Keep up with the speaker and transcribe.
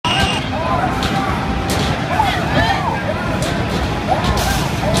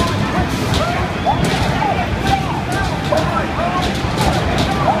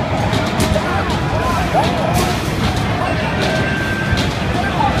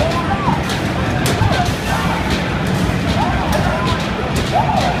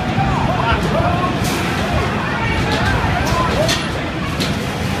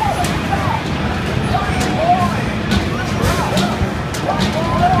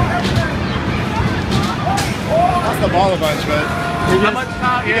the ball a bunch, but you're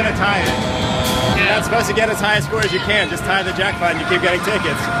gonna tie it. Yeah. You're not supposed to get as high a score as you can. Just tie the jackpot and you keep getting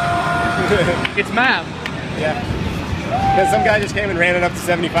tickets. It's math. Yeah. Because some guy just came and ran it up to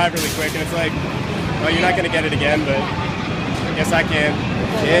 75 really quick, and it's like, well, you're not gonna get it again, but I guess I can.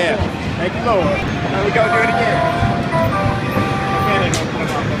 Yeah. Thank you, Lord. Now we go do it again.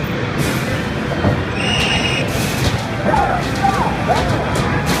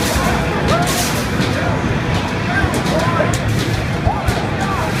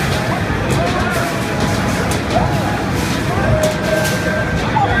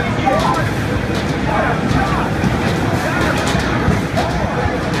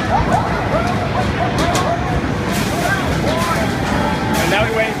 Now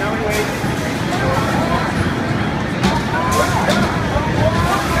we wait, now we wait.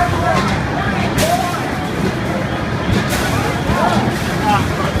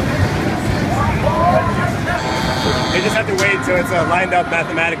 You just have to wait until it's lined up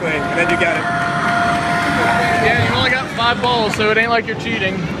mathematically, and then you got it. Yeah, you only got 5 balls, so it ain't like you're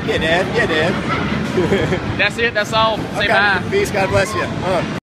cheating. You did, you did. That's it, that's all. Say Okay. bye. Peace, God bless you.